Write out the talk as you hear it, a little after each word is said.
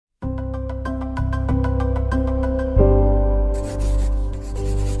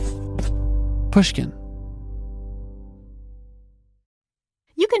Pushkin.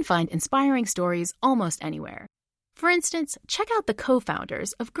 You can find inspiring stories almost anywhere. For instance, check out the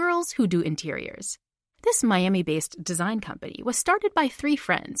co-founders of Girls Who Do Interiors. This Miami-based design company was started by 3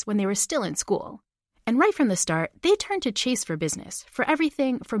 friends when they were still in school. And right from the start, they turned to Chase for Business for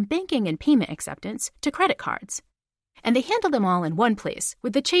everything from banking and payment acceptance to credit cards. And they handle them all in one place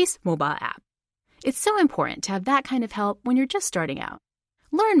with the Chase mobile app. It's so important to have that kind of help when you're just starting out.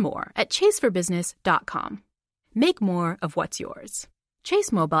 Learn more at chaseforbusiness.com. Make more of what's yours.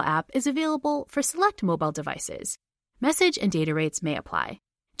 Chase mobile app is available for select mobile devices. Message and data rates may apply.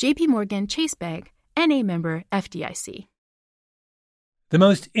 JP Morgan Chase Bank, NA member FDIC. The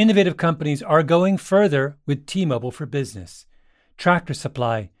most innovative companies are going further with T-Mobile for Business. Tractor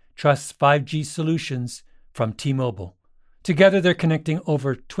Supply trusts 5G solutions from T-Mobile. Together, they're connecting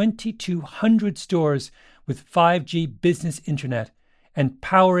over 2,200 stores with 5G business internet and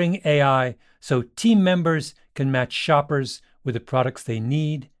powering AI so team members can match shoppers with the products they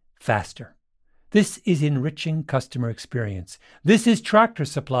need faster. This is enriching customer experience. This is Tractor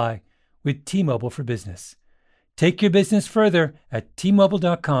Supply with T-Mobile for Business. Take your business further at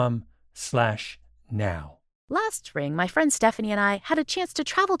T-Mobile.com/now. Last spring, my friend Stephanie and I had a chance to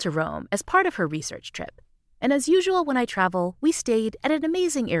travel to Rome as part of her research trip. And as usual, when I travel, we stayed at an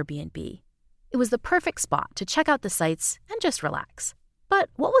amazing Airbnb. It was the perfect spot to check out the sights and just relax. But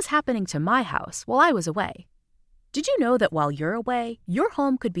what was happening to my house while I was away? Did you know that while you're away, your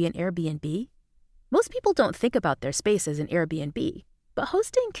home could be an Airbnb? Most people don't think about their space as an Airbnb, but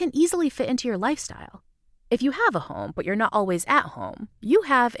hosting can easily fit into your lifestyle. If you have a home, but you're not always at home, you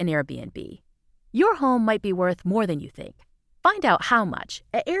have an Airbnb. Your home might be worth more than you think. Find out how much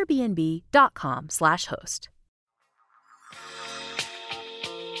at airbnb.com/host.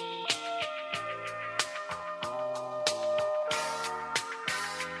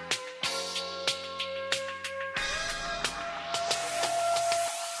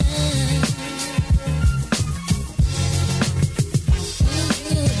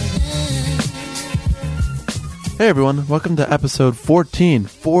 Hey everyone, welcome to episode 14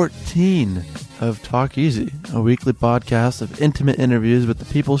 of Talk Easy, a weekly podcast of intimate interviews with the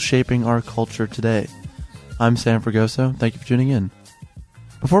people shaping our culture today. I'm Sam Fragoso, thank you for tuning in.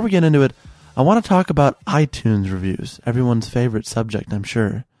 Before we get into it, I want to talk about iTunes reviews, everyone's favorite subject, I'm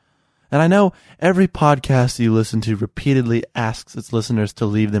sure. And I know every podcast you listen to repeatedly asks its listeners to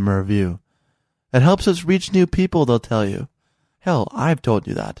leave them a review. It helps us reach new people, they'll tell you. Hell, I've told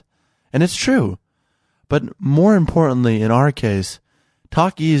you that. And it's true. But more importantly, in our case,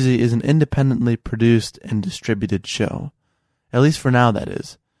 Talk Easy is an independently produced and distributed show. At least for now, that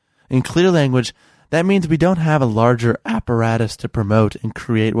is. In clear language, that means we don't have a larger apparatus to promote and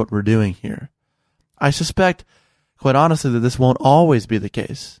create what we're doing here. I suspect, quite honestly, that this won't always be the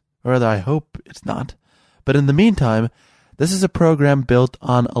case. Or rather, I hope it's not. But in the meantime, this is a program built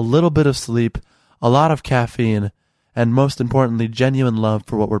on a little bit of sleep, a lot of caffeine, and most importantly, genuine love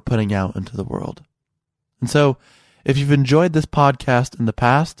for what we're putting out into the world. And so, if you've enjoyed this podcast in the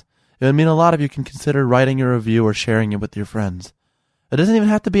past, it would mean a lot if you can consider writing a review or sharing it with your friends. It doesn't even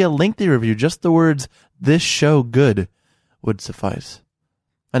have to be a lengthy review, just the words, "this show good," would suffice.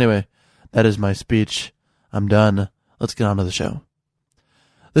 Anyway, that is my speech. I'm done. Let's get on to the show.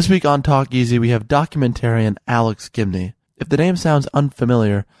 This week on Talk Easy, we have documentarian Alex Gibney. If the name sounds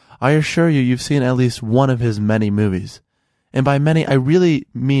unfamiliar, I assure you you've seen at least one of his many movies. And by many, I really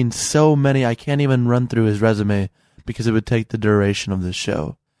mean so many I can't even run through his resume because it would take the duration of this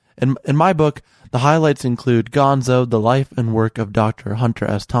show. In my book, the highlights include Gonzo, the life and work of Dr.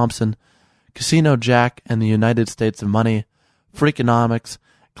 Hunter S. Thompson, Casino Jack and the United States of Money, Freakonomics,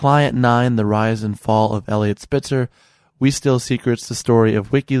 Client 9, the rise and fall of Elliot Spitzer, We Steal Secrets, the story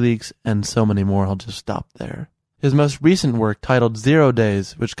of WikiLeaks, and so many more. I'll just stop there. His most recent work, titled 0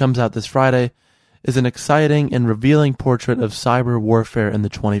 Days, which comes out this Friday, is an exciting and revealing portrait of cyber warfare in the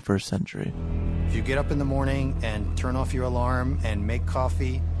 21st century. If you get up in the morning and turn off your alarm and make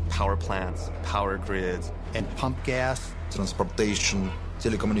coffee, power plants, power grids, and pump gas, transportation,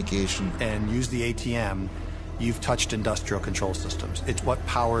 telecommunication, and use the ATM, you've touched industrial control systems. It's what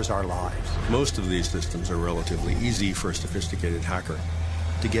powers our lives. Most of these systems are relatively easy for a sophisticated hacker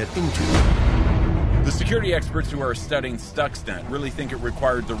to get into. The security experts who are studying Stuxnet really think it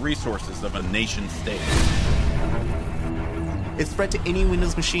required the resources of a nation state. It spread to any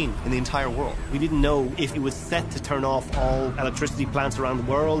Windows machine in the entire world. We didn't know if it was set to turn off all electricity plants around the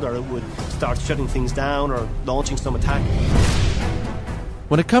world, or it would start shutting things down or launching some attack.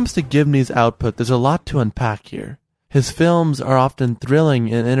 When it comes to Gibney's output, there's a lot to unpack here. His films are often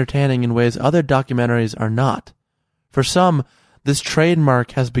thrilling and entertaining in ways other documentaries are not. For some, This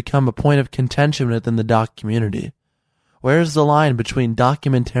trademark has become a point of contention within the doc community. Where is the line between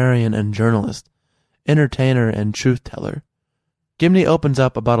documentarian and journalist, entertainer and truth teller? Gimney opens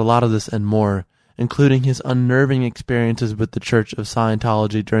up about a lot of this and more, including his unnerving experiences with the Church of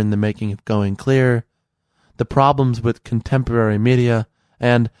Scientology during the making of Going Clear, the problems with contemporary media,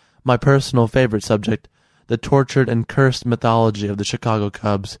 and, my personal favorite subject, the tortured and cursed mythology of the Chicago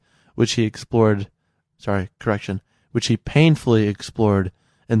Cubs, which he painfully explored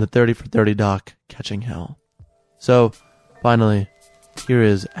in the 30 for 30 doc, Catching Hell. So, finally, here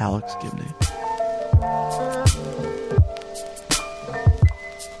is Alex Gibney.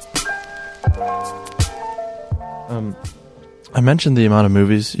 I mentioned the amount of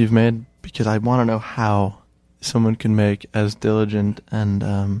movies you've made because I want to know how someone can make as diligent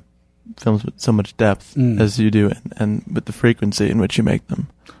and films with so much depth as you do, and with the frequency in which you make them.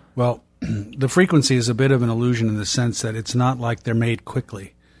 Well, the frequency is a bit of an illusion in the sense that it's not like they're made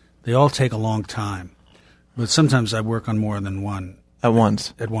quickly. They all take a long time. But sometimes I work on more than one. At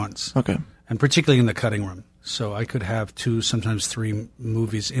once? At once. Okay. And particularly in the cutting room. So I could have 2, sometimes 3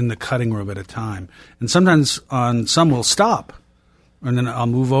 movies in the cutting room at a time. And sometimes on some we'll stop, and then I'll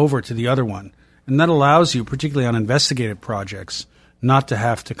move over to the other one. And that allows you, particularly on investigative projects, not to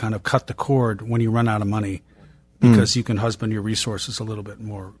have to kind of cut the cord when you run out of money, because you can husband your resources a little bit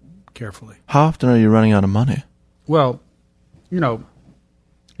more carefully. How often are you running out of money? Well,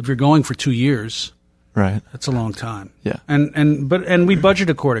 if you're going for 2 years, right, that's a long time. Yeah, and we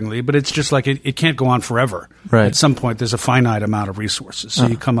budget accordingly, but it's just like it can't go on forever. Right. At some point, there's a finite amount of resources, so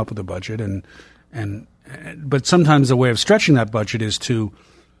you come up with a budget, but sometimes the way of stretching that budget is to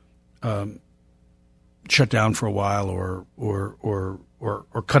shut down for a while, or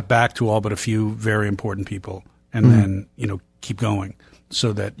cut back to all but a few very important people, and then keep going,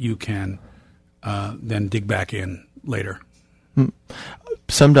 so that you can then dig back in later.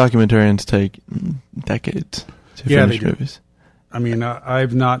 Some documentarians take decades to finish movies. I mean,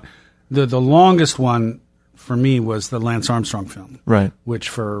 I've not. The longest one for me was the Lance Armstrong film, right? Which,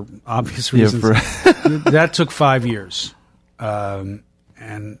 for obvious reasons, that took 5 years, and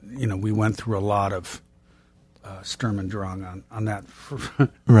we went through a lot of Sturm und Drang on that,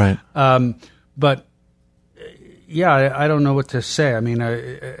 right? But yeah, I don't know what to say. I mean,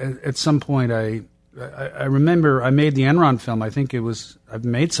 at some point, I remember I made the Enron film. I think I've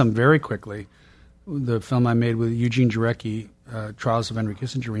made some very quickly. The film I made with Eugene Jarecki, Trials of Henry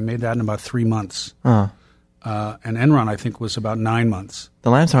Kissinger, we made that in about 3 months. And Enron, I think, was about 9 months.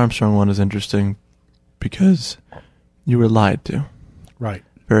 The Lance Armstrong one is interesting because you were lied to. Right.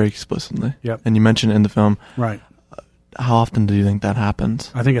 Very explicitly. Yep. And you mentioned it in the film. Right. How often do you think that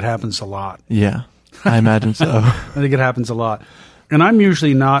happens? I think it happens a lot. Yeah, I imagine so. I think it happens a lot. And I'm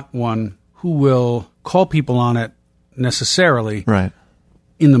usually not one who will call people on it necessarily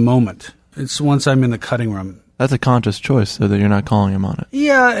in the moment. It's once I'm in the cutting room. That's a conscious choice, so that you're not calling him on it.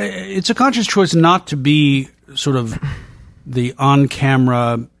 Yeah, it's a conscious choice not to be sort of the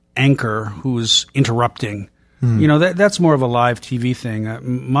on-camera anchor who's interrupting. That's more of a live TV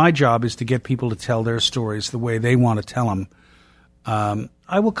thing. My job is to get people to tell their stories the way they want to tell them.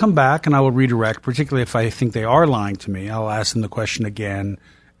 I will come back and I will redirect, particularly if I think they are lying to me. I'll ask them the question again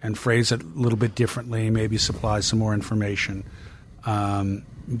and phrase it a little bit differently, maybe supply some more information.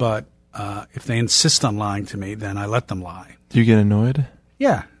 But if they insist on lying to me, then I let them lie. Do you get annoyed?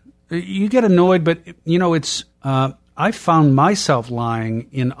 Yeah. You get annoyed, but, it's I found myself lying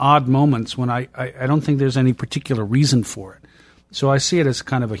in odd moments when I don't think there's any particular reason for it. So I see it as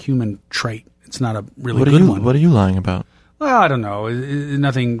kind of a human trait. It's not a really good one. What are you lying about? Well, I don't know.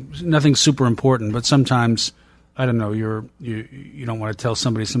 Nothing super important, but sometimes, I don't know, you don't want to tell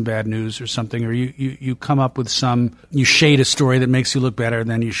somebody some bad news or something, or you come up with you shade a story that makes you look better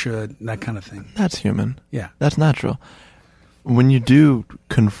than you should, that kind of thing. That's human. Yeah. That's natural. When you do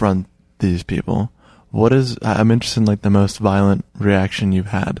confront these people, I'm interested in like the most violent reaction you've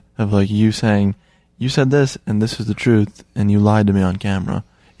had of like you saying, you said this and this is the truth and you lied to me on camera,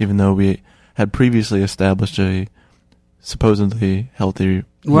 even though we had previously established a supposedly healthy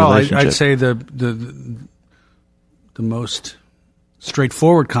relationship. I'd say the most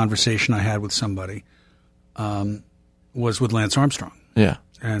straightforward conversation I had with somebody was with Lance Armstrong. Yeah.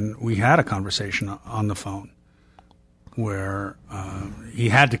 And we had a conversation on the phone where he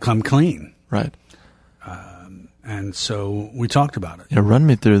had to come clean. Right. And so we talked about it. Yeah, run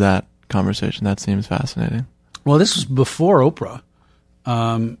me through that conversation. That seems fascinating. Well, this was before Oprah.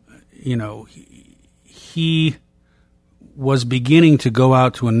 He was beginning to go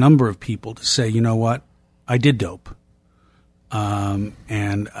out to a number of people to say, you know what, I did dope.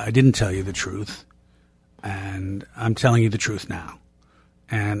 And I didn't tell you the truth. and I'm telling you the truth now,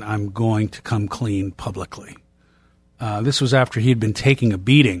 and I'm going to come clean publicly. This was after he had been taking a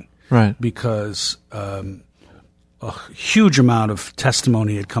beating, right? Because a huge amount of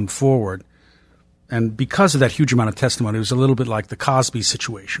testimony had come forward. And because of that huge amount of testimony, it was a little bit like the Cosby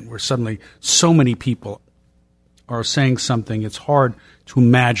situation, where suddenly so many people are saying something, it's hard to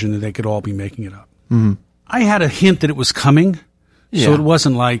imagine that they could all be making it up. Mm-hmm. I had a hint that it was coming, so it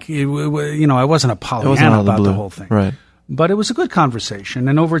wasn't like, I wasn't a Pollyanna about the whole thing. Right. But it was a good conversation.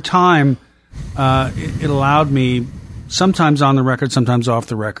 And over time, it allowed me, sometimes on the record, sometimes off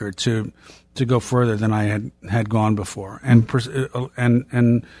the record, to go further than I had gone before.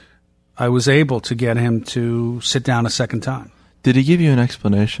 And I was able to get him to sit down a second time. Did he give you an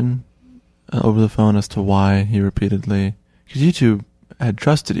explanation over the phone as to why he repeatedly... Because you two had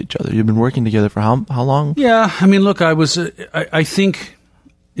trusted each other. You've been working together for how long? Yeah, I mean, look, I think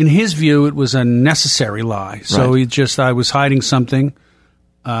in his view it was a necessary lie. So I was hiding something.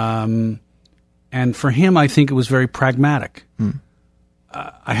 And for him, I think it was very pragmatic.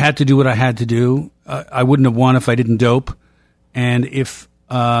 I had to do what I had to do. I wouldn't have won if I didn't dope. And if...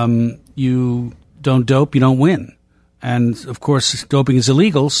 you don't dope, you don't win. And, of course, doping is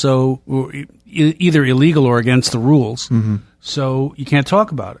illegal, so either illegal or against the rules. Mm-hmm. So you can't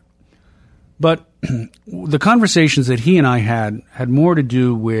talk about it. But the conversations that he and I had more to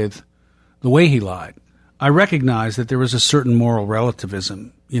do with the way he lied. I recognized that there was a certain moral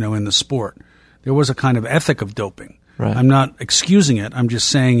relativism, in the sport. There was a kind of ethic of doping. Right. I'm not excusing it. I'm just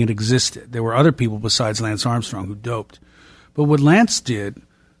saying it existed. There were other people besides Lance Armstrong who doped. But what Lance did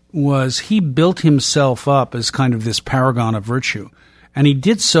was he built himself up as kind of this paragon of virtue. And he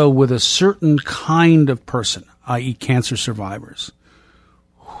did so with a certain kind of person, i.e. cancer survivors,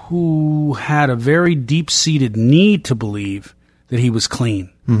 who had a very deep-seated need to believe that he was clean.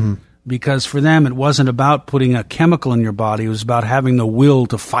 Mm-hmm. Because for them, it wasn't about putting a chemical in your body. It was about having the will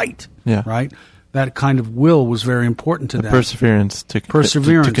to fight, right? That kind of will was very important to them. Perseverance to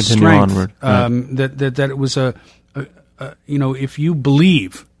continue strength, onward. That it was if you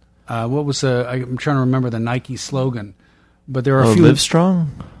believe, I'm trying to remember the Nike slogan, but there are a few. Live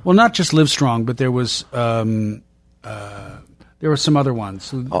strong? Well, not just live strong, but there was, there were some other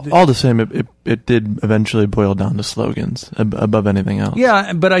ones. All the same, it did eventually boil down to slogans above anything else.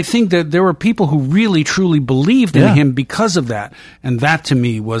 Yeah, but I think that there were people who really, truly believed in him because of that. And that, to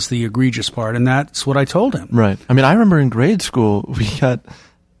me, was the egregious part. And that's what I told him. Right. I mean, I remember in grade school, we got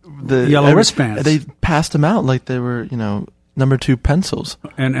the yellow wristbands. They passed them out like they were, number 2 pencils.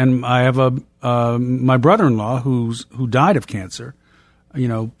 And I have my brother-in-law who died of cancer,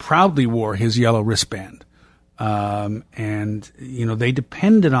 proudly wore his yellow wristband. And they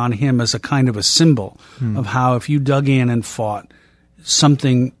depended on him as a kind of a symbol of how if you dug in and fought,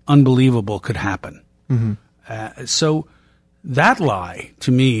 something unbelievable could happen. Mm-hmm. So that lie,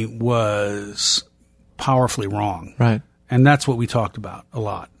 to me, was powerfully wrong. Right. And that's what we talked about a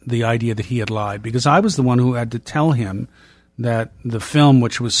lot, the idea that he had lied. Because I was the one who had to tell him that the film,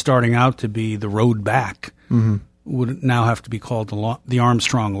 which was starting out to be The Road Back, would now have to be called The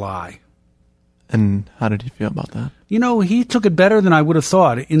Armstrong Lie. And how did he feel about that? He took it better than I would have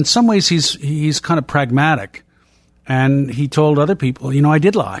thought. In some ways, he's kind of pragmatic. And he told other people, I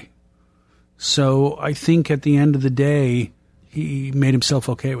did lie. So I think at the end of the day, he made himself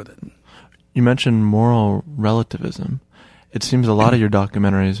okay with it. You mentioned moral relativism. It seems a lot of your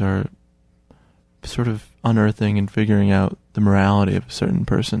documentaries are sort of unearthing and figuring out the morality of a certain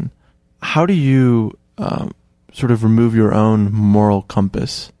person. How do you sort of remove your own moral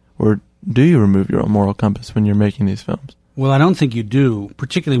compass? Or do you remove your own moral compass when you're making these films? Well, I don't think you do,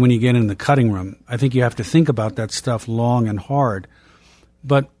 particularly when you get in the cutting room. I think you have to think about that stuff long and hard.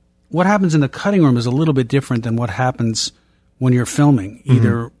 But what happens in the cutting room is a little bit different than what happens when you're filming,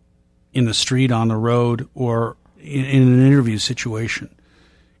 either in the street, on the road, or in an interview situation.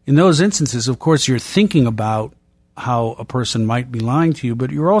 In those instances, of course, you're thinking about how a person might be lying to you,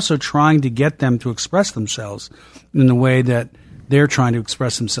 but you're also trying to get them to express themselves in the way that they're trying to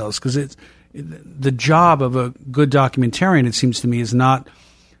express themselves. Because the job of a good documentarian, it seems to me, is not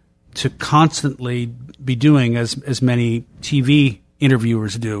to constantly be doing as many TV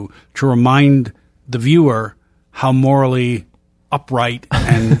interviewers do, to remind the viewer how morally upright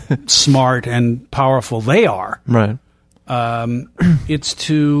and smart and powerful they are. Right. It's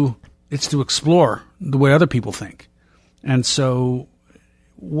to explore the way other people think. And so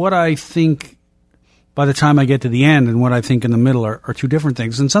what I think by the time I get to the end and what I think in the middle are two different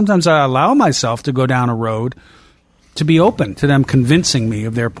things. And sometimes I allow myself to go down a road to be open to them convincing me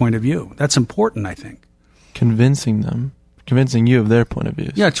of their point of view. That's important, I think. Convincing them? convincing you of their point of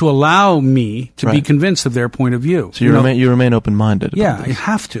view. Yeah, to allow me to be Right. convinced of their point of view. So you remain open-minded. Yeah, about you this.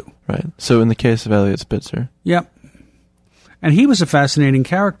 have to. Right. So in the case of Elliot Spitzer, Yep. And he was a fascinating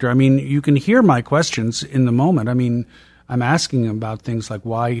character. I mean, you can hear my questions in the moment. I mean, I'm asking him about things like,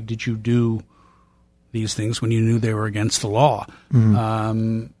 why did you do these things when you knew they were against the law?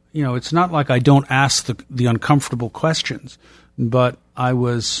 It's not like I don't ask the uncomfortable questions, but I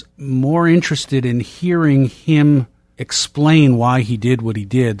was more interested in hearing him explain why he did what he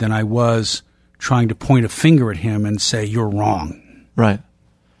did than I was trying to point a finger at him and say, you're wrong. right?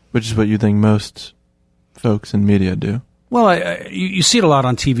 Which is what you think most folks in media do. Well, you see it a lot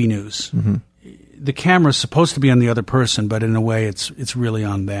on TV news. Mm-hmm. The camera's supposed to be on the other person, but in a way it's really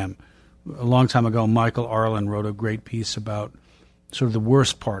on them. A long time ago, Michael Arlen wrote a great piece about sort of the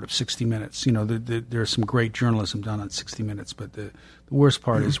worst part of 60 Minutes. You know, there's some great journalism done on 60 Minutes, but the worst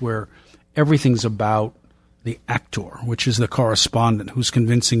part is where everything's about the actor, which is the correspondent who's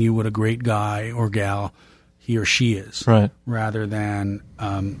convincing you what a great guy or gal he or she is, Right. rather than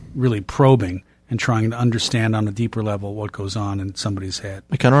really probing and trying to understand on a deeper level what goes on in somebody's head.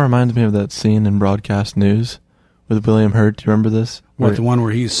 It kind of reminds me of that scene in Broadcast News with William Hurt. Do you remember this? What, the one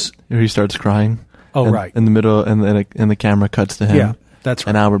where he starts crying? Oh, and, right. In the middle, and the camera cuts to him. Yeah, that's right.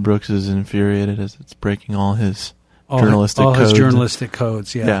 And Albert Brooks is infuriated as it's breaking all his journalistic all codes. his journalistic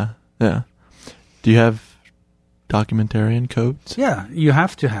codes, yeah. Yeah. Do you have documentarian codes? Yeah, you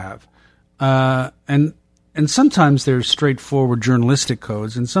have to have. And sometimes there's straightforward journalistic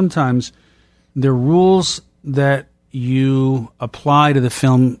codes, and sometimes they're rules that you apply to the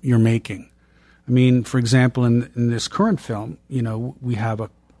film you're making. I mean, for example, in this current film, we have a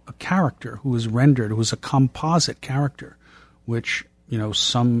character who is rendered, who is a composite character, which,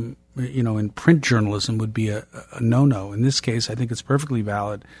 in print journalism would be a no-no. In this case, I think it's perfectly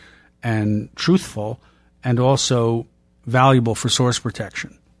valid and truthful and also valuable for source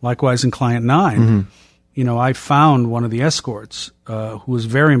protection. Likewise, in Client 9, I found one of the escorts who was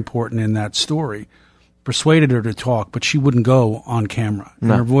very important in that story, persuaded her to talk, but she wouldn't go on camera.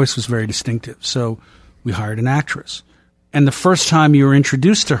 And her voice was very distinctive. So we hired an actress. And the first time you're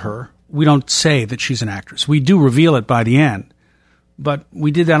introduced to her, we don't say that she's an actress. We do reveal it by the end. But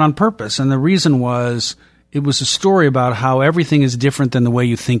we did that on purpose. And the reason was it was a story about how everything is different than the way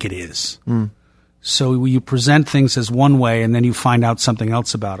you think it is. So you present things as one way, and then you find out something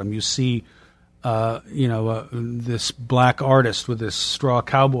else about them. You see, this black artist with this straw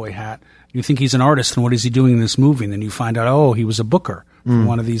cowboy hat. You think he's an artist, and what is he doing in this movie? And then you find out, oh, he was a booker for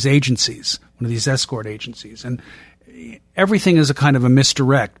one of these agencies, one of these escort agencies. And everything is a kind of a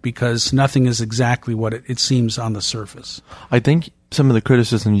misdirect because nothing is exactly what it seems on the surface. I think some of the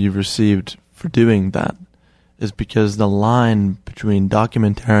criticism you've received for doing that is because the line between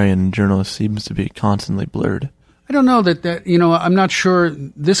documentarian and journalist seems to be constantly blurred. I don't know that I'm not sure.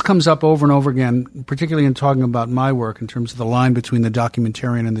 This comes up over and over again, particularly in talking about my work in terms of the line between the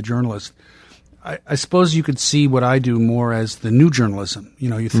documentarian and the journalist. I suppose you could see what I do more as the new journalism.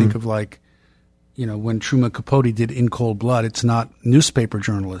 You think of when Truman Capote did In Cold Blood, it's not newspaper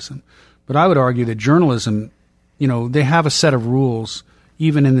journalism. But I would argue that journalism, they have a set of rules,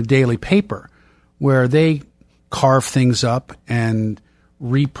 even in the daily paper, where they carve things up and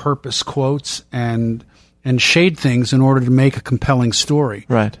repurpose quotes and shade things in order to make a compelling story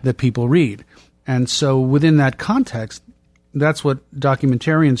that people read. And so within that context, that's what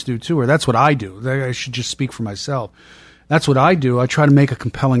documentarians do too, or that's what I do. I should just speak for myself. That's what I do. I try to make a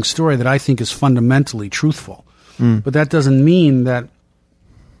compelling story that I think is fundamentally truthful. But that doesn't mean that,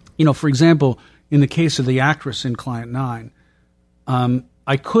 for example, in the case of the actress in Client 9,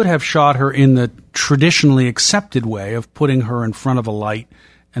 I could have shot her in the traditionally accepted way of putting her in front of a light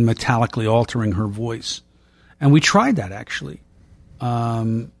and metallically altering her voice. And we tried that, actually.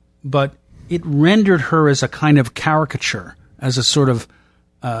 But it rendered her as a kind of caricature, as a sort of,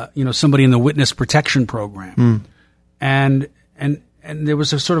 somebody in the witness protection program. And there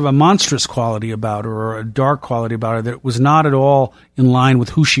was a sort of a monstrous quality about her, or a dark quality about her, that was not at all in line with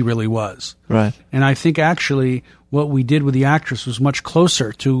who she really was. Right. And I think actually what we did with the actress was much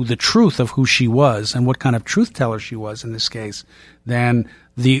closer to the truth of who she was and what kind of truth teller she was in this case than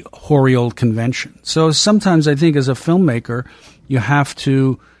the hoary old convention. So sometimes I think as a filmmaker, you have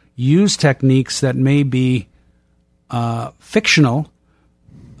to use techniques that may be fictional,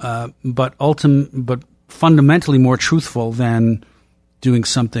 but fundamentally more truthful than doing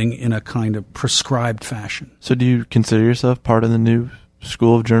something in a kind of prescribed fashion. So do you consider yourself part of the new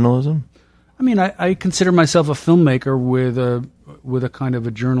school of journalism? I mean, I consider myself a filmmaker with a kind of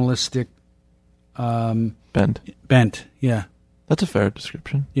a journalistic bent. Yeah. That's a fair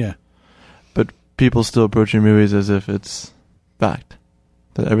description. Yeah. But people still approach your movies as if it's fact?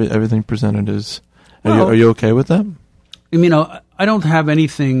 That everything presented is... Are you okay with that? I don't have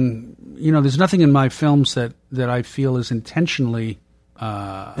anything... there's nothing in my films that I feel is intentionally...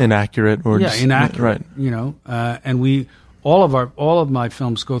 inaccurate or... Yeah, inaccurate. Right. And all of my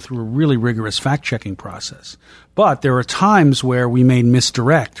films go through a really rigorous fact-checking process. But there are times where we may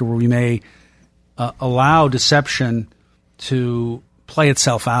misdirect, or we may allow deception to play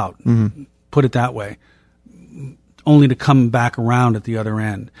itself out, put it that way, only to come back around at the other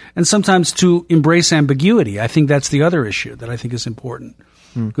end. And sometimes to embrace ambiguity. I think that's the other issue that I think is important.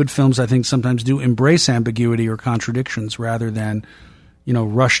 Good films, I think, sometimes do embrace ambiguity or contradictions rather than,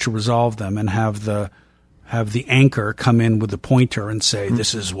 rush to resolve them and have the anchor come in with the pointer and say,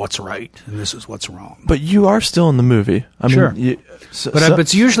 this is what's right and this is what's wrong. But you are still in the movie. Sure. But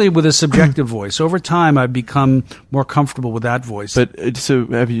it's usually with a subjective voice. Over time, I've become more comfortable with that voice. But so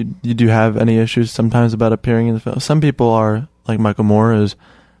you do have any issues sometimes about appearing in the film? Some people are, like Michael Moore,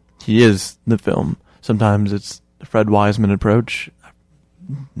 he is the film. Sometimes it's the Fred Wiseman approach.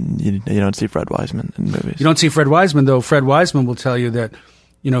 You don't see Fred Wiseman in movies. You don't see Fred Wiseman, though. Fred Wiseman will tell you that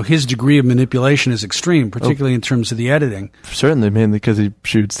his degree of manipulation is extreme, particularly in terms of the editing. Certainly, mainly because he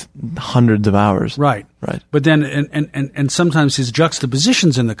shoots hundreds of hours. Right. But then, and sometimes his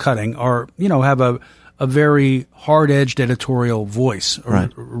juxtapositions in the cutting are, have a very hard-edged editorial voice or a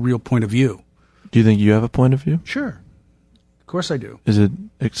real point of view. Do you think you have a point of view? Sure. Of course I do. Is it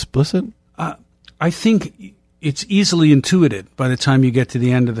explicit? I think it's easily intuited by the time you get to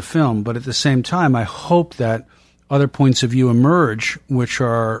the end of the film, but at the same time, I hope that other points of view emerge, which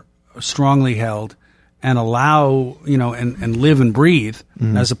are strongly held and allow, and live and breathe,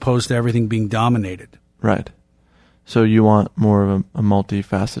 as opposed to everything being dominated. Right. So you want more of a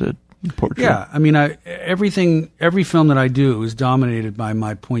multifaceted portrait. Yeah. Every film that I do is dominated by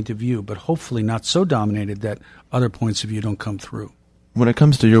my point of view, but hopefully not so dominated that other points of view don't come through. When it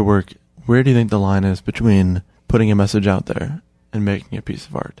comes to your work, where do you think the line is between putting a message out there and making a piece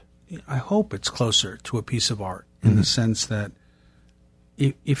of art? I hope it's closer to a piece of art in the sense that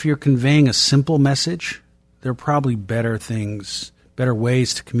if you're conveying a simple message, there are probably better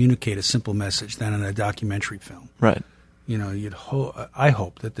ways to communicate a simple message than in a documentary film. Right. I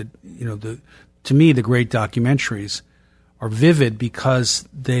hope that to me, the great documentaries are vivid because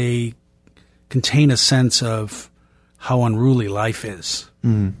they contain a sense of how unruly life is.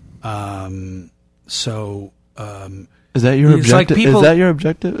 Is that your objective? Is that your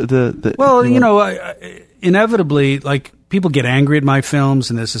objective? Inevitably, like, people get angry at my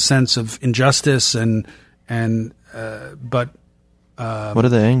films, and there's a sense of injustice, but what are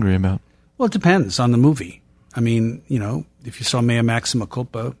they angry about? Well, it depends on the movie. I mean, if you saw Mea Maxima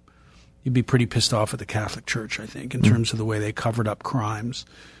Culpa, you'd be pretty pissed off at the Catholic Church, I think, in terms of the way they covered up crimes.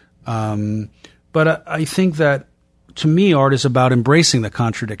 But I think that, to me, art is about embracing the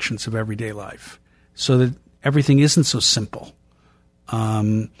contradictions of everyday life so that everything isn't so simple.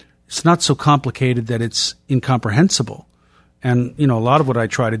 It's not so complicated that it's incomprehensible. And, a lot of what I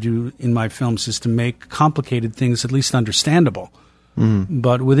try to do in my films is to make complicated things at least understandable.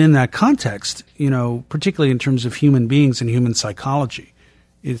 But within that context, particularly in terms of human beings and human psychology,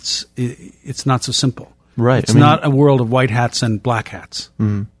 it's not so simple. Right. It's not a world of white hats and black hats.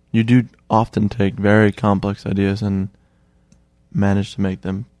 You do often take very complex ideas and manage to make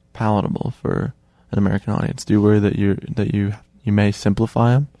them palatable for an American audience. Do you worry that you may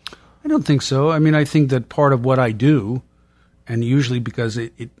simplify them? I don't think so. I think that part of what I do, and usually because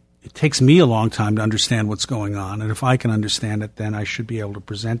it takes me a long time to understand what's going on, and if I can understand it, then I should be able to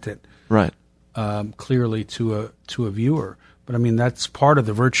present it clearly to a viewer. But that's part of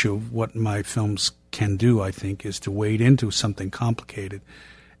the virtue of what my films can do, I think, is to wade into something complicated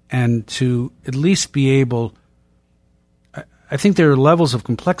and to at least be able... I think there are levels of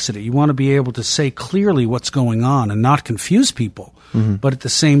complexity. You want to be able to say clearly what's going on and not confuse people, but at the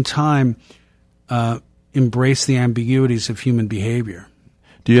same time embrace the ambiguities of human behavior.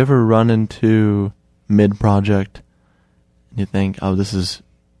 Do you ever run into mid-project and you think, oh,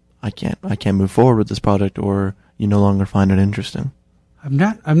 I can't move forward with this project, or you no longer find it interesting? I've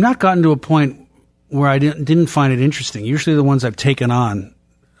not gotten to a point where I didn't find it interesting. Usually the ones I've taken on,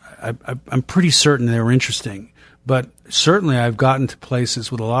 I'm pretty certain they were interesting. But certainly I've gotten to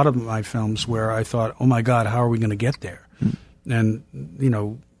places with a lot of my films where I thought, oh my God, how are we going to get there? And,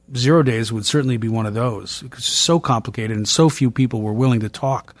 0 Days would certainly be one of those, because it's so complicated and so few people were willing to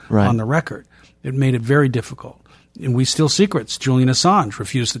talk on the record. It made it very difficult. In We Steal Secrets, Julian Assange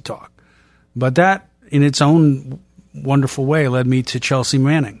refused to talk. But that, in its own wonderful way, led me to Chelsea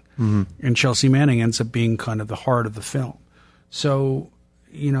Manning. And Chelsea Manning ends up being kind of the heart of the film. So,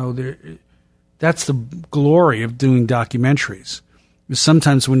 that's the glory of doing documentaries.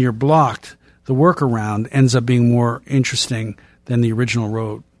 Sometimes when you're blocked, the workaround ends up being more interesting than the original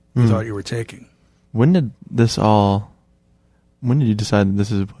road you thought you were taking. When did you decide that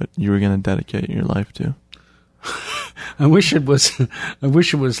this is what you were going to dedicate your life to? I wish it was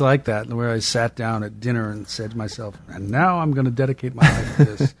like that, where I sat down at dinner and said to myself, and now I'm going to dedicate my life to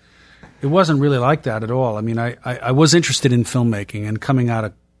this. It wasn't really like that at all. I mean, I was interested in filmmaking, and coming out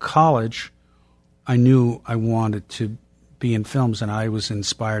of college, I knew I wanted to be in films, and I was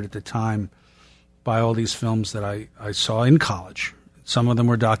inspired at the time by all these films that I saw in college. Some of them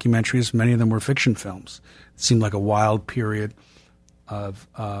were documentaries, many of them were fiction films. It seemed like a wild period of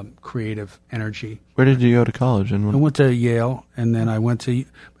creative energy. Where did you go to college? I went to Yale, and then I went to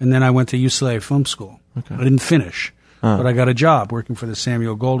UCLA Film School. Okay. I didn't finish, but I got a job working for the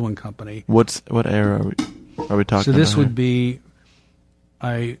Samuel Goldwyn Company. What era are we talking about? So this would here? be,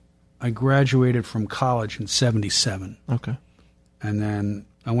 I graduated from college in 1977. Okay. And then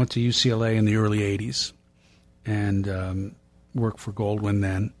I went to UCLA in the early 80s and worked for Goldwyn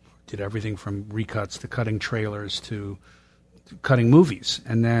then. Did everything from recuts to cutting trailers to cutting movies.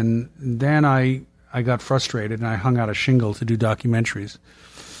 And then I got frustrated and I hung out a shingle to do documentaries.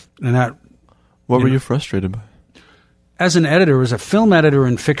 And that... What were you frustrated by? As an editor, as a film editor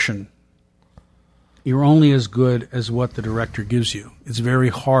in fiction, you're only as good as what the director gives you. It's very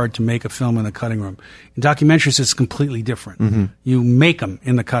hard to make a film in the cutting room. In documentaries, it's completely different. Mm-hmm. You make them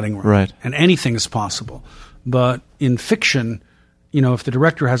in the cutting room. Right. And anything is possible. But in fiction, if the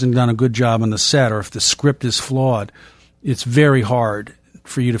director hasn't done a good job on the set or if the script is flawed, it's very hard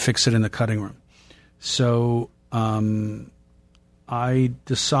for you to fix it in the cutting room. So I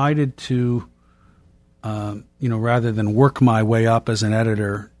decided to, rather than work my way up as an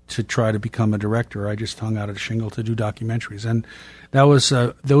editor to try to become a director, I just hung out at a shingle to do documentaries. And that was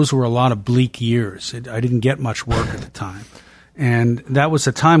those were a lot of bleak years. I didn't get much work at the time. And that was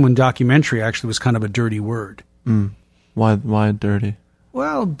a time when documentary actually was kind of a dirty word. Mm. Why dirty?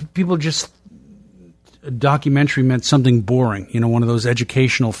 Well, people just... A documentary meant something boring, one of those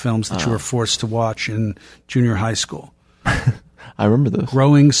educational films that you were forced to watch in junior high school. I remember those.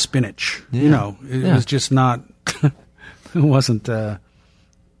 Growing Spinach. Yeah. It was just not, it wasn't,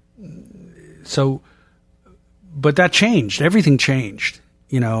 so, but that changed. Everything changed,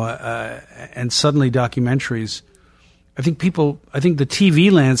 and suddenly documentaries, I think the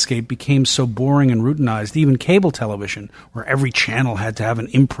TV landscape became so boring and routinized, even cable television, where every channel had to have an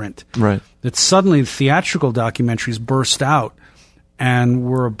imprint. Right. That suddenly theatrical documentaries burst out and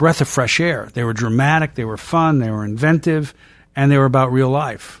were a breath of fresh air. They were dramatic, they were fun, they were inventive, and they were about real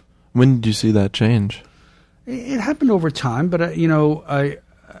life. When did you see that change? It happened over time, but I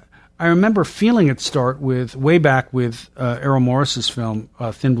remember feeling it start way back with Errol Morris's film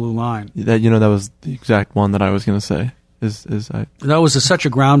Thin Blue Line. That was the exact one that I was going to say. That was such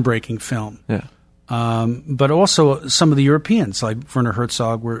a groundbreaking film. Yeah. But also some of the Europeans, like Werner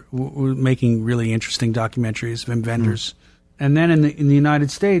Herzog, were making really interesting documentaries. Wim Wenders, and then in the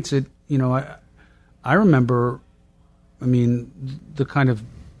United States, I remember, the kind of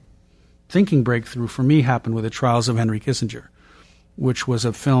thinking breakthrough for me happened with The Trials of Henry Kissinger, which was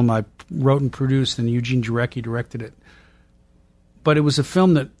a film I wrote and produced, and Eugene Jarecki directed it. But it was a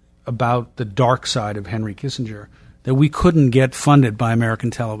film about the dark side of Henry Kissinger that we couldn't get funded by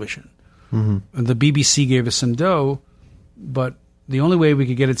American television. Mm-hmm. The BBC gave us some dough, but the only way we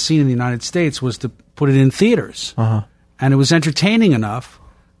could get it seen in the United States was to put it in theaters. Uh-huh. And it was entertaining enough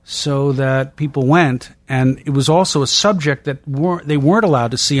so that people went, and it was also a subject that they weren't allowed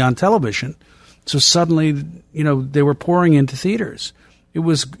to see on television. So suddenly, they were pouring into theaters. It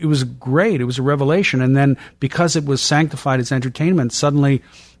was great. It was a revelation. And then because it was sanctified as entertainment, suddenly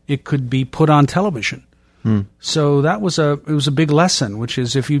it could be put on television. So it was a big lesson, which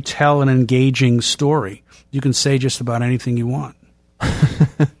is if you tell an engaging story, you can say just about anything you want.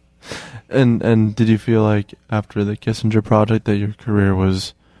 And did you feel like after the Kissinger project that your career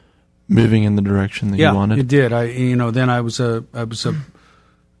was moving in the direction that you wanted? Yeah, it did. Then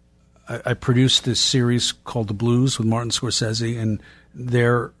I produced this series called The Blues with Martin Scorsese, and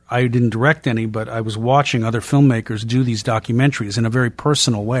there I didn't direct any, but I was watching other filmmakers do these documentaries in a very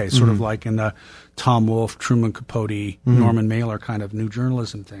personal way, sort of like in the Tom Wolfe, Truman Capote, Norman Mailer kind of new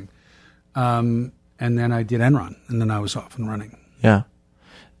journalism thing. And then I did Enron, and then I was off and running. Yeah.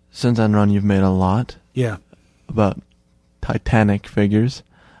 Since Enron, you've made a lot. Yeah. About Titanic figures.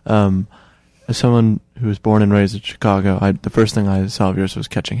 As someone who was born and raised in Chicago, the first thing I saw of yours was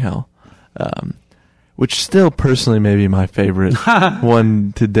Catching Hell. Which still personally may be my favorite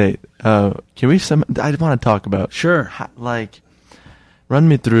one to date. I want to talk about... Sure. Run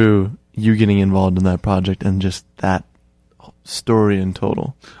me through you getting involved in that project and just that story in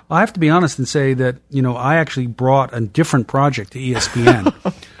total? I have to be honest and say that, I actually brought a different project to ESPN,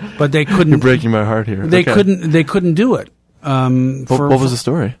 but they couldn't. You're breaking my heart here. They couldn't do it. What was the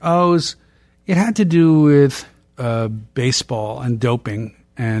story? It had to do with baseball and doping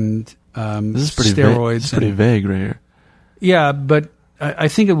and this is pretty steroids. This is pretty vague right here. Yeah, but I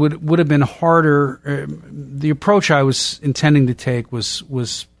think it would have been harder. The approach I was intending to take was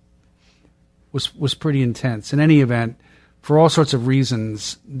pretty intense. In any event, for all sorts of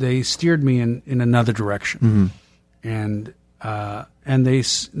reasons, they steered me in another direction, and they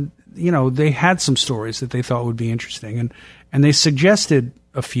they had some stories that they thought would be interesting, and they suggested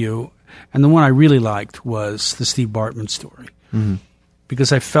a few, and the one I really liked was the Steve Bartman story,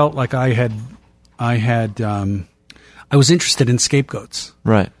 because I felt like I was interested in scapegoats.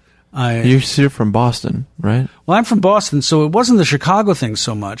 Right. You're from Boston, right? Well, I'm from Boston, so it wasn't the Chicago thing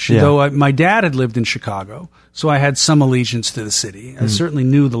so much, though my dad had lived in Chicago, so I had some allegiance to the city. I certainly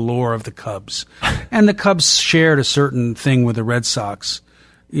knew the lore of the Cubs. And the Cubs shared a certain thing with the Red Sox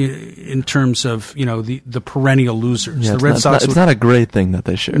in terms of, the perennial losers. Yeah, the Red Sox. It's not a great thing that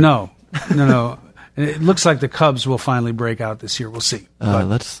they share. No. It looks like the Cubs will finally break out this year. We'll see.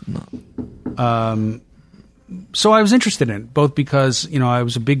 So I was interested in it, both because, I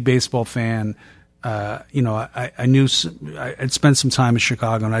was a big baseball fan. I knew I'd spent some time in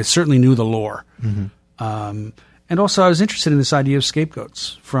Chicago, and I certainly knew the lore. And also I was interested in this idea of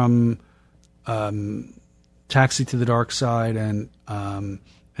scapegoats, from Taxi to the Dark Side and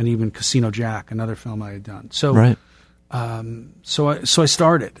even Casino Jack, another film I had done. So right. So I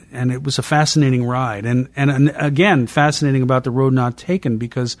started, and it was a fascinating ride, and again, fascinating about The Road Not Taken,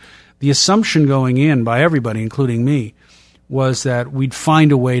 because the assumption going in by everybody, including me, was that we'd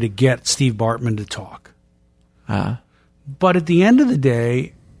find a way to get Steve Bartman to talk. But at the end of the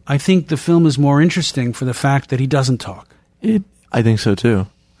day, I think the film is more interesting for the fact that he doesn't talk. I think so too.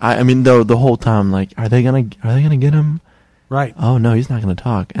 I mean, though, the whole time, like, are they gonna get him? Right. Oh no, he's not gonna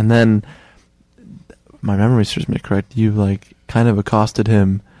talk. And then, my memory serves me correct, you kind of accosted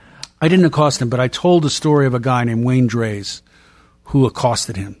him. I didn't accost him, but I told a story of a guy named Wayne Drays who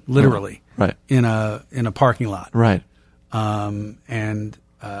accosted him, literally, right, in a parking lot, right. And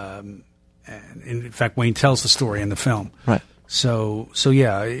in fact, Wayne tells the story in the film, right. So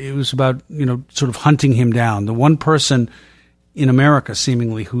yeah, it was about sort of hunting him down, the one person in America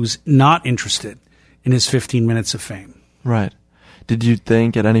seemingly who's not interested in his 15 minutes of fame. Right. Did you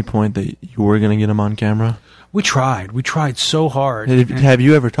think at any point that you were going to get him on camera? We tried so hard. Have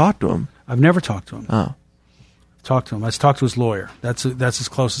you ever talked to him? I've never talked to him. Oh. Talked to him. I talked to his lawyer. That's as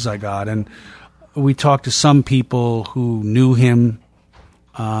close as I got. And we talked to some people who knew him.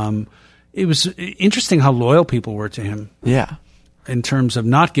 It was interesting how loyal people were to him. Yeah. In terms of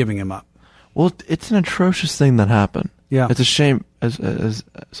not giving him up. Well, it's an atrocious thing that happened. Yeah. It's a shame as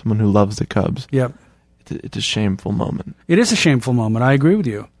someone who loves the Cubs. Yeah. It's a shameful moment. It is a shameful moment. I agree with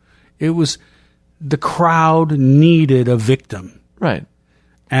you. It was, the crowd needed a victim. Right.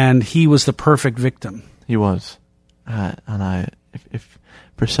 And he was the perfect victim. He was. And if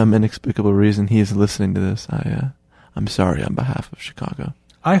for some inexplicable reason he is listening to this, I'm sorry on behalf of Chicago.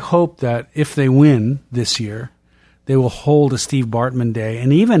 I hope that if they win this year, they will hold a Steve Bartman Day,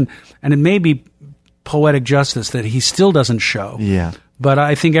 and it may be poetic justice that he still doesn't show. Yeah. But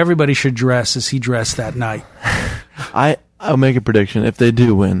I think everybody should dress as he dressed that night. I'll make a prediction. If they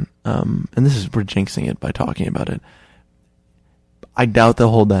do win, and we're jinxing it by talking about it, I doubt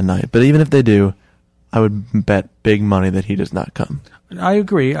they'll hold that night. But even if they do, I would bet big money that he does not come. I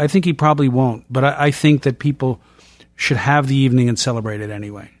agree. I think he probably won't. But I think that people should have the evening and celebrate it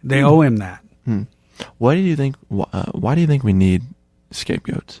anyway. They owe him that. Why do you think we need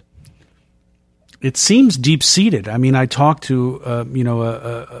scapegoats? It seems deep-seated. I mean, I talked to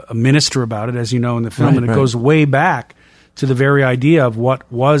a minister about it, as you know, in the film, and it goes way back to the very idea of what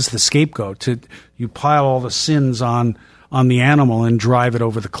was the scapegoat. You pile all the sins on the animal and drive it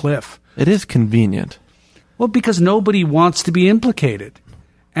over the cliff. It is convenient. Well, because nobody wants to be implicated,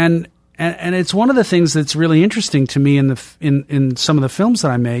 and it's one of the things that's really interesting to me in some of the films that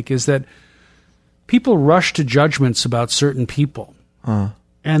I make is that people rush to judgments about certain people.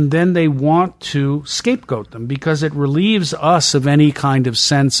 And then they want to scapegoat them because it relieves us of any kind of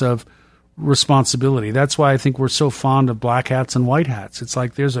sense of responsibility. That's why I think we're so fond of black hats and white hats. It's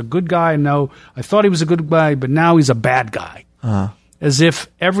like there's a good guy, no, I thought he was a good guy, but now he's a bad guy. As if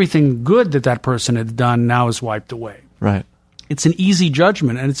everything good that person had done now is wiped away. Right. It's an easy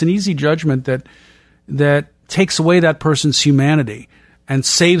judgment, and it's an easy judgment that takes away that person's humanity and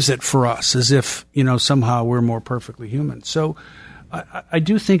saves it for us as if, somehow we're more perfectly human. So I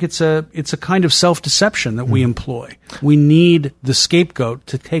do think it's a kind of self-deception that we employ. We need the scapegoat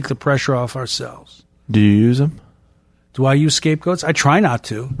to take the pressure off ourselves. Do you use them? Do I use scapegoats? I try not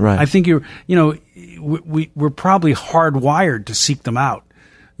to. Right. I think we're probably hardwired to seek them out,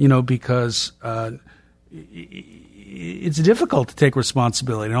 because it's difficult to take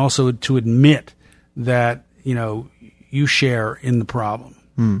responsibility and also to admit that, you share in the problem.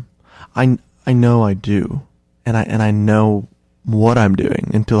 I know I do, and I know what I'm doing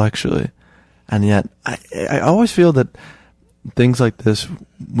intellectually, and yet I always feel that things like this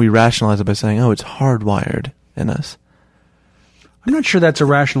we rationalize it by saying, "Oh, it's hardwired in us." I'm not sure that's a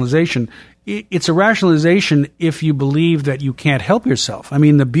rationalization. It's a rationalization if you believe that you can't help yourself. I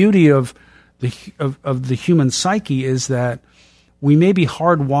mean, the beauty of the human psyche is that we may be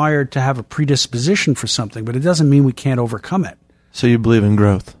hardwired to have a predisposition for something, but it doesn't mean we can't overcome it. So you believe in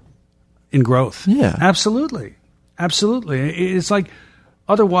growth? In growth. Yeah. Absolutely. Absolutely. It's like,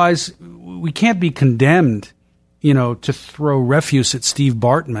 otherwise we can't be condemned, to throw refuse at Steve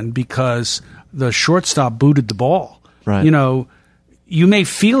Bartman because the shortstop booted the ball. Right. You may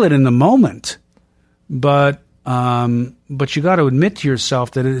feel it in the moment, but you got to admit to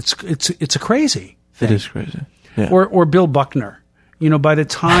yourself that it's a crazy thing. It is crazy. Yeah. Or Bill Buckner. By the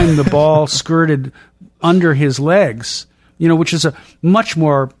time the ball skirted under his legs, which is a much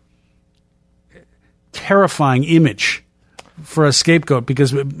more terrifying image for a scapegoat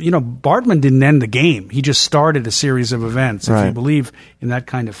because, Bartman didn't end the game. He just started a series of events. Right. If you believe in that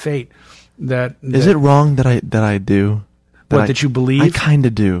kind of fate. Is it wrong that I do? That you believe? I kind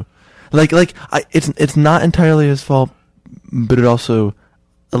of do. It's not entirely his fault, but it also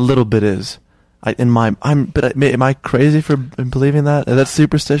a little bit is. Am I crazy for believing that? Is that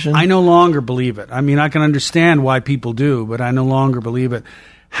superstition? I no longer believe it. I mean, I can understand why people do, but I no longer believe it.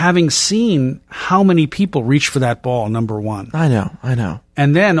 Having seen how many people reach for that ball, number one. I know.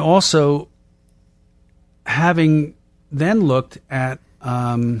 And then also having then looked at...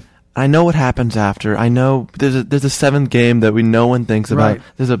 I know what happens after. I know there's a seventh game that no one thinks about.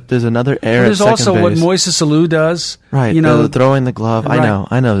 Right. There's another error. There's at second also base. what Moises Alou does. Right. Throwing the glove. Right.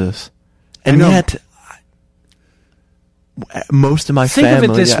 I know this. And yet, most of my family... Think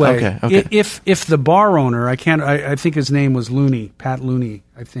of it this way. Okay. If the bar owner, I think his name was Looney, Pat Looney,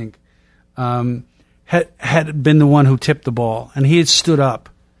 I think, had been the one who tipped the ball, and he had stood up,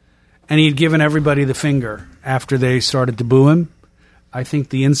 and he had given everybody the finger after they started to boo him, I think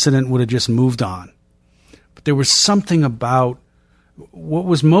the incident would have just moved on. But there was something about... What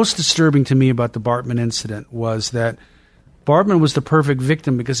was most disturbing to me about the Bartman incident was that Bartman was the perfect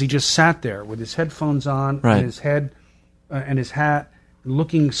victim because he just sat there with his headphones on and his head and his hat,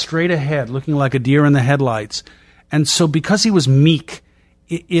 looking straight ahead, looking like a deer in the headlights. And so because he was meek,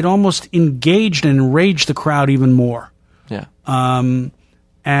 it almost engaged and enraged the crowd even more. Yeah.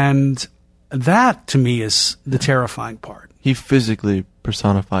 And that, to me, is the terrifying part. He physically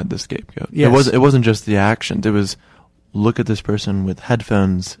personified the scapegoat. Yes. It wasn't just the actions. It was, look at this person with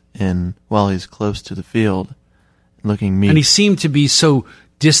headphones in while he's close to the field, looking meek. And he seemed to be so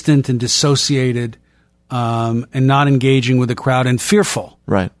distant and dissociated and not engaging with the crowd and fearful.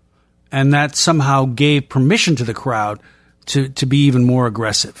 Right. And that somehow gave permission to the crowd to be even more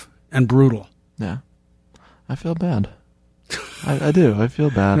aggressive and brutal. Yeah. I feel bad. I do. I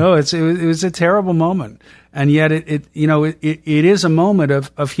feel bad. No, it was a terrible moment. And yet it is a moment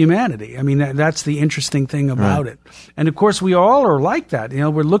of humanity. I mean, that's the interesting thing about it. And of course, we all are like that.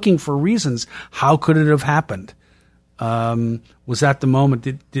 We're looking for reasons. How could it have happened? Was that the moment?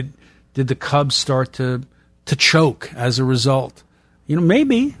 Did the Cubs start to choke as a result?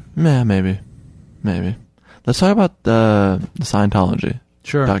 Maybe. Yeah, maybe. Let's talk about the Scientology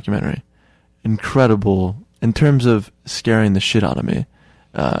documentary. Incredible in terms of scaring the shit out of me.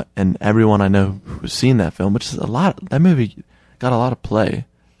 And everyone I know who's seen that film, which is a lot. That movie got a lot of play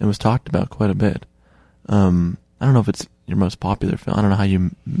and was talked about quite a bit. I don't know if it's your most popular film. I don't know how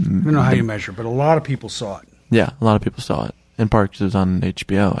you... I don't know how you measure, but a lot of people saw it. Yeah, a lot of people saw it. In part because it was on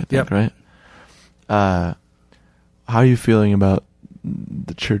HBO, I think, right? How are you feeling about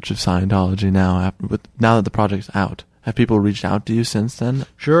the Church of Scientology now that the project's out? Have people reached out to you since then?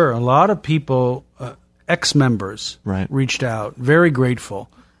 Sure. A lot of people, ex-members, reached out, very grateful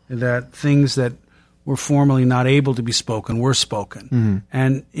that things that were formerly not able to be spoken were spoken.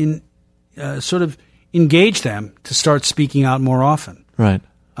 Mm-hmm. And sort of engage them to start speaking out more often. Right.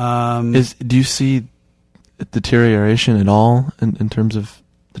 Do you see deterioration at all in terms of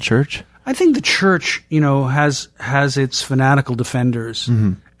the church? I think the church, has its fanatical defenders,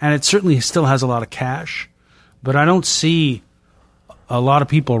 and it certainly still has a lot of cash. But I don't see a lot of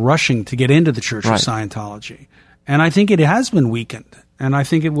people rushing to get into the Church of Scientology. And I think it has been weakened, and I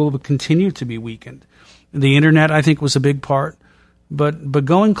think it will continue to be weakened. The internet, I think, was a big part, but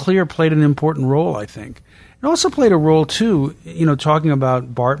Going Clear played an important role, I think. It also played a role, too, talking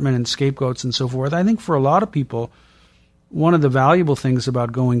about Bartman and scapegoats and so forth. I think for a lot of people, one of the valuable things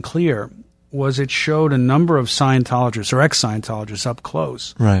about Going Clear was it showed a number of Scientologists or ex-Scientologists up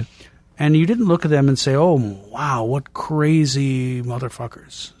close. Right. And you didn't look at them and say, oh, wow, what crazy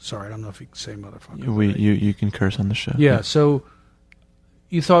motherfuckers. Sorry, I don't know if you can say motherfucker. You can curse on the show. Yeah, so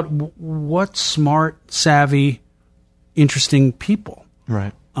you thought, what smart, savvy, interesting people.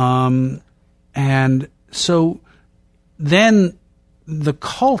 Right. And so then the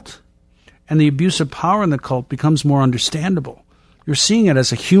cult and the abuse of power in the cult becomes more understandable. You're seeing it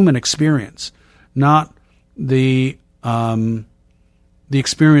as a human experience, not the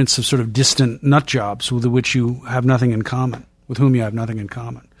experience of sort of distant nut jobs with which you have nothing in common, with whom you have nothing in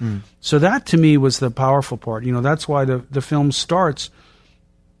common. So that, to me, was the powerful part. That's why the film starts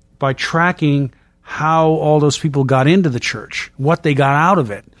by tracking how all those people got into the church, what they got out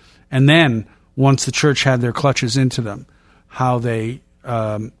of it, and then, once the church had their clutches into them, how they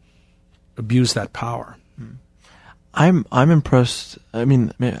abused that power. I'm impressed. I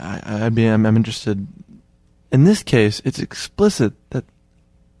mean, I'm interested. In this case, it's explicit that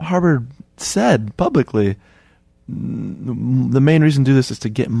Harvard said publicly the main reason to do this is to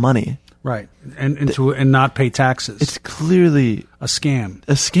get money. Right, and not pay taxes. It's clearly a scam.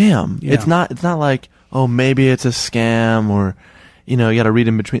 A scam. Yeah. It's not like, oh, maybe it's a scam, or you got to read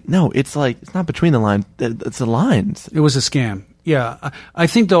in between. No, it's like, it's not between the lines. It's the lines. It was a scam. Yeah, I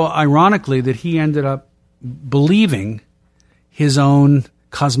think, though, ironically, that he ended up believing his own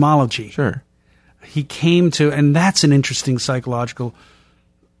cosmology. Sure. He came to, and that's an interesting psychological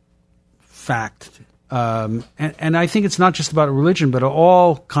fact. And I think it's not just about religion, but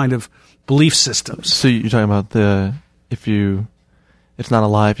all kind of belief systems. So you're talking about it's not a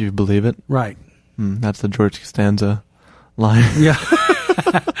lie if you believe it? Right. That's the George Costanza line. Yeah.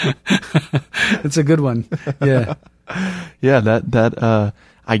 It's a good one. Yeah. Yeah, that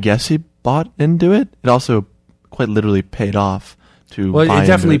I guess he bought into it. It also quite literally paid off to Well, buy it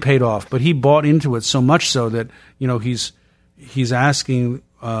definitely into it. paid off, but he bought into it so much so that, he's asking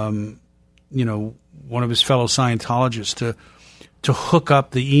one of his fellow Scientologists to hook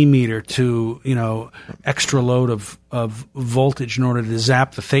up the e-meter to, extra load of voltage in order to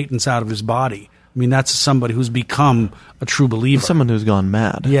zap the thetans out of his body. I mean, that's somebody who's become a true believer. Someone who's gone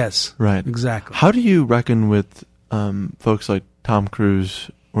mad. Yes. Right. Exactly. How do you reckon with folks like Tom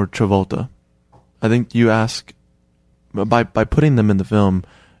Cruise or Travolta? I think you ask, by putting them in the film,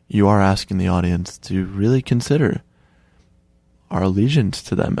 you are asking the audience to really consider our allegiance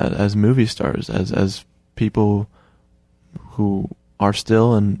to them as movie stars, as people who are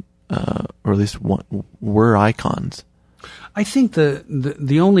still and or at least were icons. I think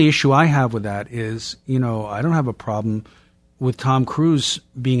the only issue I have with that is, I don't have a problem with Tom Cruise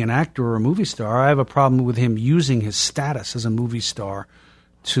being an actor or a movie star. I have a problem with him using his status as a movie star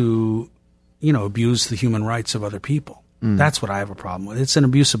to, abuse the human rights of other people. That's what I have a problem with. It's an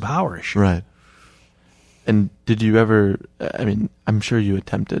abuse of power issue. Right. And did you ever, I'm sure you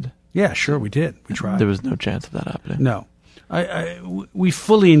attempted. Yeah, sure, we did. We tried. There was no chance of that happening. No. We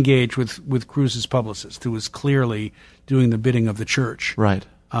fully engaged with Cruise's publicist, who was clearly doing the bidding of the church. Right.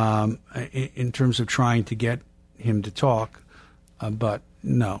 In terms of trying to get him to talk, but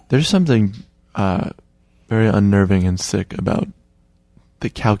no. There's something very unnerving and sick about the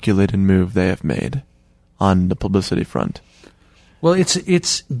calculated move they have made on the publicity front. Well,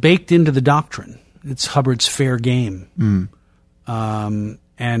 it's baked into the doctrine. It's Hubbard's fair game.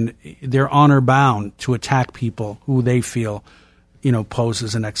 And they're honor bound to attack people who they feel, pose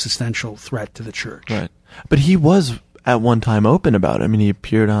as an existential threat to the church. Right. But he was at one time open about it. I mean, he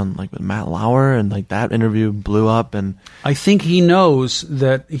appeared on with Matt Lauer, and that interview blew up. And I think he knows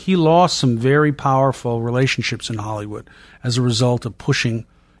that he lost some very powerful relationships in Hollywood as a result of pushing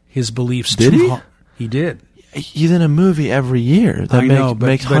his beliefs. Did he? He did. He's in a movie every year that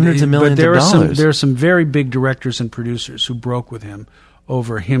makes hundreds of millions of dollars. There are some very big directors and producers who broke with him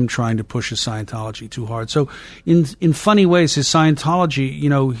over him trying to push his Scientology too hard. So in funny ways, his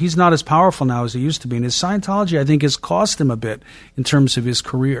Scientology, he's not as powerful now as he used to be. And his Scientology, I think, has cost him a bit in terms of his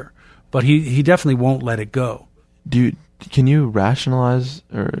career. But he definitely won't let it go. Can you rationalize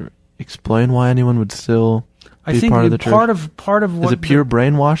or explain why anyone would still be part of the church? Part of what is it pure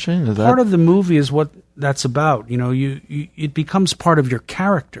brainwashing? Is part of the movie is what that's about. It becomes part of your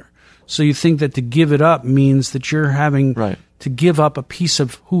character. So you think that to give it up means that you're having to give up a piece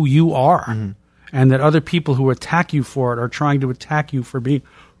of who you are, and that other people who attack you for it are trying to attack you for being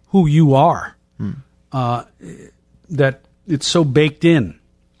who you are. that it's so baked in.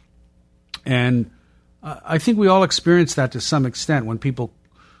 And I think we all experience that to some extent when people,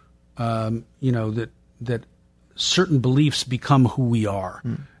 that certain beliefs become who we are.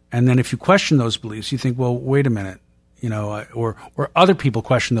 And then if you question those beliefs, you think, well, wait a minute, or other people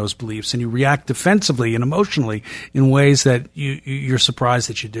question those beliefs, and you react defensively and emotionally in ways that you're surprised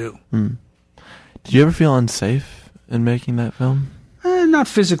that you do. Did you ever feel unsafe in making that film? Not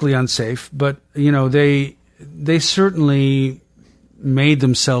physically unsafe, but they certainly made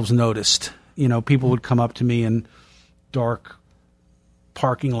themselves noticed. People would come up to me in dark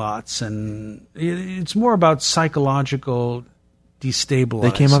parking lots, and it's more about psychological destabilizing.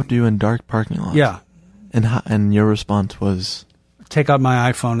 They came up to you in dark parking lots? Yeah. And your response was? Take out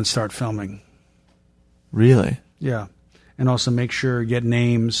my iPhone and start filming. Really? Yeah. And also make sure, get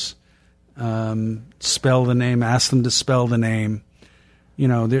names, spell the name, ask them to spell the name.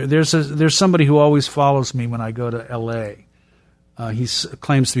 There's somebody who always follows me when I go to L.A. He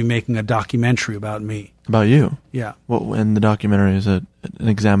claims to be making a documentary about me. About you? Yeah. And the documentary is an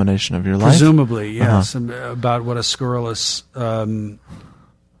examination of your life? Presumably, yes. About what a scurrilous,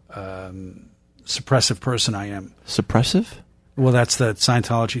 suppressive person I am. Suppressive? Well, that's the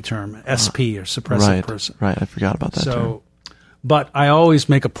Scientology term, SP, or suppressive person. Right, I forgot about that term. But I always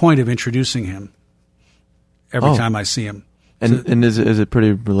make a point of introducing him every time I see him. And is it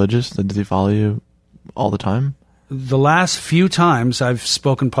pretty religious? Does he follow you all the time? The last few times I've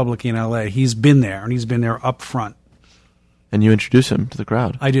spoken publicly in L.A., he's been there, and he's been there up front. And you introduce him to the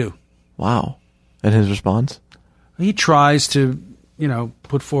crowd? I do. Wow. And his response? He tries to,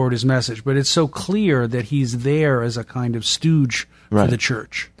 put forward his message, but it's so clear that he's there as a kind of stooge for the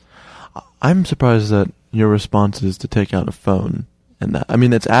church. I'm surprised that your response is to take out a phone. And that,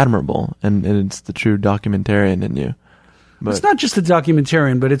 it's admirable, and it's the true documentarian in you. But it's not just a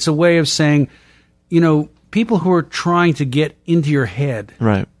documentarian, but it's a way of saying, people who are trying to get into your head.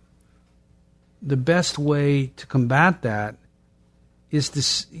 Right. The best way to combat that is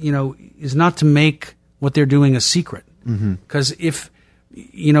is not to make what they're doing a secret. Because if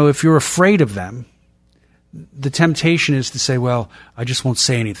you're afraid of them, the temptation is to say, well, I just won't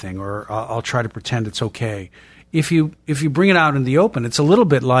say anything, or I'll try to pretend it's okay. If you bring it out in the open, it's a little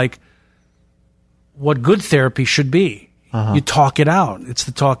bit like what good therapy should be. You talk it out. It's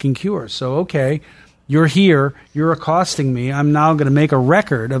the talking cure. So, okay, you're here, you're accosting me. I'm now going to make a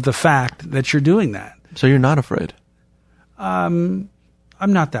record of the fact that you're doing that. So you're not afraid? I'm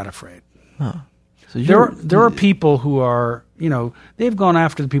not that afraid. Huh. So there are people who are, they've gone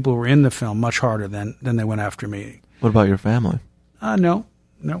after the people who were in the film much harder than they went after me. What about your family? No.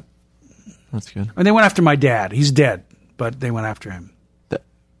 That's good. And they went after my dad. He's dead, but they went after him.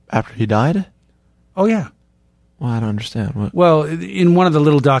 After he died? Oh, yeah. Well, I don't understand. What? Well, in one of the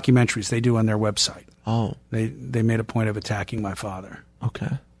little documentaries they do on their website. Oh. They made a point of attacking my father.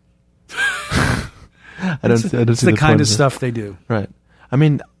 Okay. I don't see the kind of stuff they do. Right.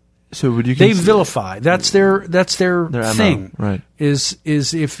 So would you? They vilify. That's their thing. MO, right. Is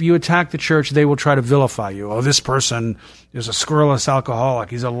if you attack the church, they will try to vilify you. Oh, this person is a scurrilous alcoholic.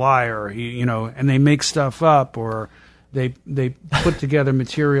 He's a liar. And they make stuff up, or they put together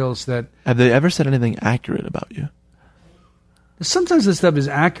materials that. Have they ever said anything accurate about you? Sometimes this stuff is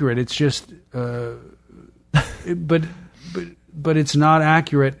accurate. It's just, but it's not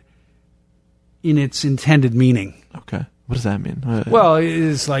accurate in its intended meaning. Okay. What does that mean? Well,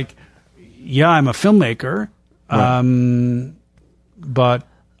 it's like, yeah, I'm a filmmaker, right. But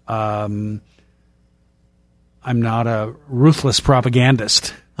I'm not a ruthless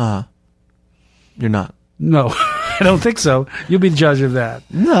propagandist. You're not? No, I don't think so. You'll be the judge of that.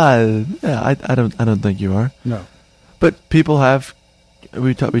 No, yeah, I don't think you are. No. But people have,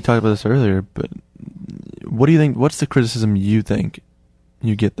 we talked about this earlier, but what do you think, what's the criticism you think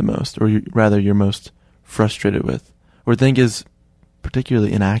you get the most, or you're most frustrated with, or think is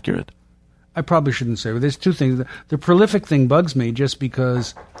particularly inaccurate? I probably shouldn't say, but there's two things. The prolific thing bugs me just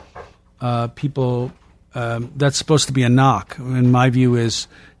because people, that's supposed to be a knock. And my view is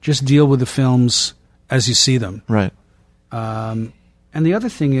just deal with the films as you see them. Right. And the other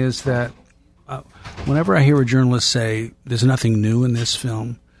thing is that whenever I hear a journalist say there's nothing new in this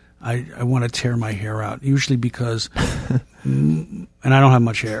film, I want to tear my hair out, usually because, and I don't have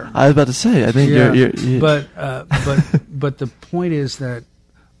much hair. I was about to say, I think you're But the point is that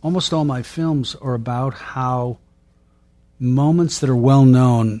almost all my films are about how moments that are well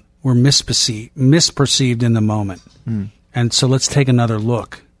known were misperceived in the moment. And so let's take another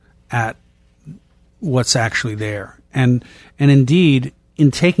look at what's actually there. And indeed, in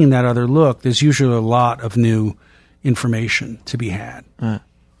taking that other look, there's usually a lot of new information to be had.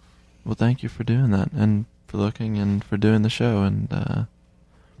 Well, thank you for doing that, and for looking, and for doing the show, and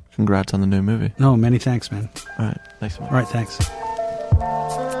congrats on the new movie. No, many thanks, man. All right, thanks so much. All right, thanks.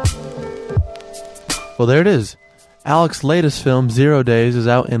 Well, there it is. Alec's latest film, 0 Days, is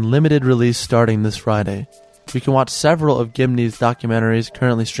out in limited release starting this Friday. You can watch several of Gimni's documentaries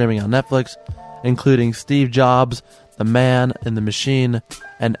currently streaming on Netflix, including Steve Jobs, The Man in the Machine,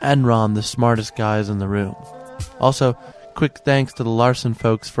 and Enron, the smartest guys in the room. Also, quick thanks to the Larson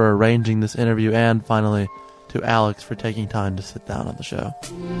folks for arranging this interview, and finally, to Alex for taking time to sit down on the show.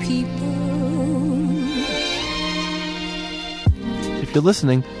 If you're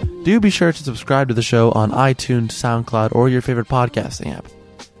listening, do be sure to subscribe to the show on iTunes, SoundCloud, or your favorite podcasting app.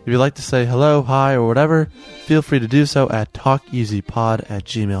 If you'd like to say hello, hi, or whatever, feel free to do so at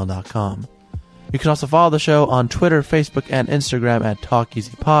talkeasypod@gmail.com. You can also follow the show on Twitter, Facebook, and Instagram at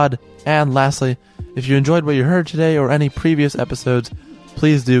TalkEasyPod. And lastly, if you enjoyed what you heard today or any previous episodes,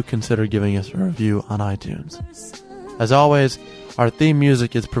 please do consider giving us a review on iTunes. As always, our theme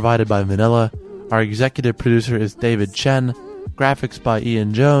music is provided by Vanilla, our executive producer is David Chen, graphics by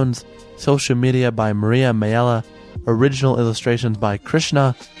Ian Jones, social media by Maria Mayella, original illustrations by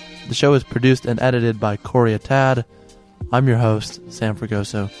Krishna. The show is produced and edited by Corey Attad. I'm your host, Sam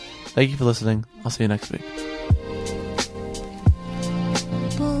Fragoso. Thank you for listening. I'll see you next week.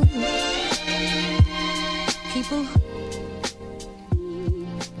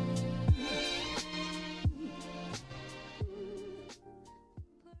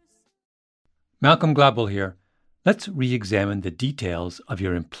 Malcolm Gladwell here. Let's re-examine the details of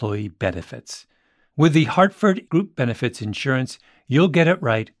your employee benefits. With the Hartford Group Benefits Insurance, you'll get it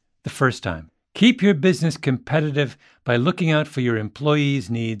right the first time. Keep your business competitive by looking out for your employees'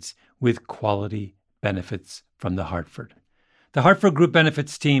 needs with quality benefits from the Hartford. The Hartford Group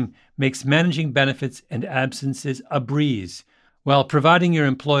Benefits team makes managing benefits and absences a breeze while providing your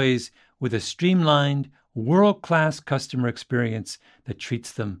employees with a streamlined, world-class customer experience that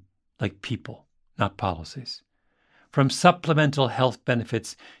treats them like people, not policies. From supplemental health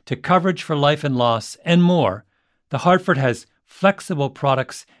benefits to coverage for life and loss and more, the Hartford has flexible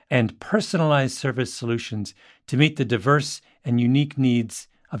products and personalized service solutions to meet the diverse and unique needs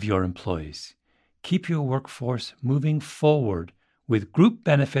of your employees. Keep your workforce moving forward with group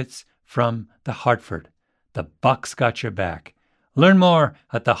benefits from the Hartford. The Buck's got your back. Learn more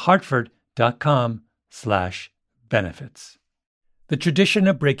at thehartford.com/benefits. The tradition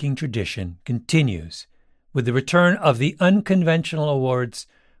of breaking tradition continues with the return of the Unconventional Awards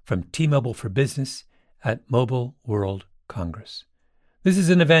from T-Mobile for Business at Mobile World Congress. This is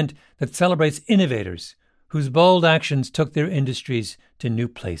an event that celebrates innovators whose bold actions took their industries to new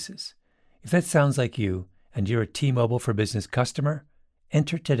places. If that sounds like you and you're a T-Mobile for Business customer,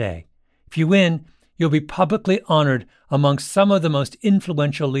 enter today. If you win, you'll be publicly honored amongst some of the most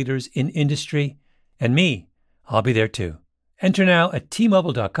influential leaders in industry, and me, I'll be there too. Enter now at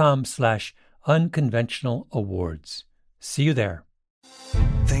tmobile.com/unconventional awards. See you there.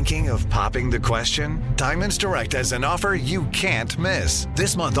 Thinking of popping the question? Diamonds Direct has an offer you can't miss.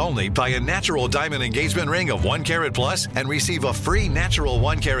 This month only, buy a natural diamond engagement ring of 1 carat plus and receive a free natural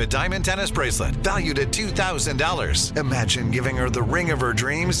 1 carat diamond tennis bracelet valued at $2,000. Imagine giving her the ring of her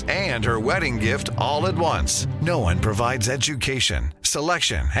dreams and her wedding gift all at once. No one provides education,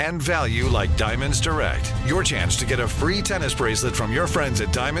 selection, and value like Diamonds Direct. Your chance to get a free tennis bracelet from your friends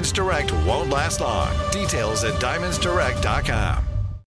at Diamonds Direct won't last long. Details at diamondsdirect.com.